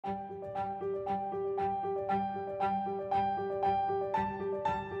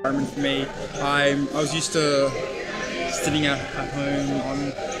environment for me. I was used to sitting at home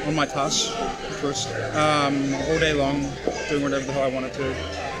on my touch, all day long, doing whatever the hell I wanted to.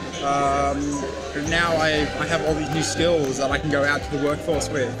 And now I have all these new skills that I can go out to the workforce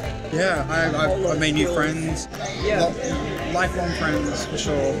with. Yeah, I've made new friends, lifelong friends for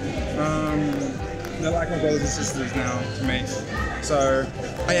sure. They're like my brothers and sisters now to me. So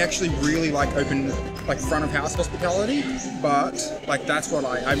I actually really like front of house hospitality, but like that's what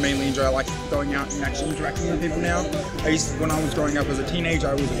I mainly enjoy. I like going out and actually interacting with people now. When I was growing up as a teenager,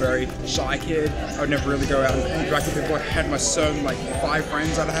 I was a very shy kid. I would never really go out and interact with people. I had my 5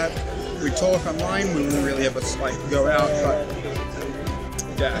 friends that I had. We talk online, we wouldn't really ever go out, but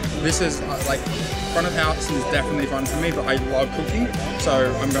yeah, this is front of house is definitely fun for me, but I love cooking,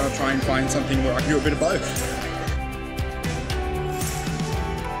 so I'm going to try and find something where I can do a bit of both.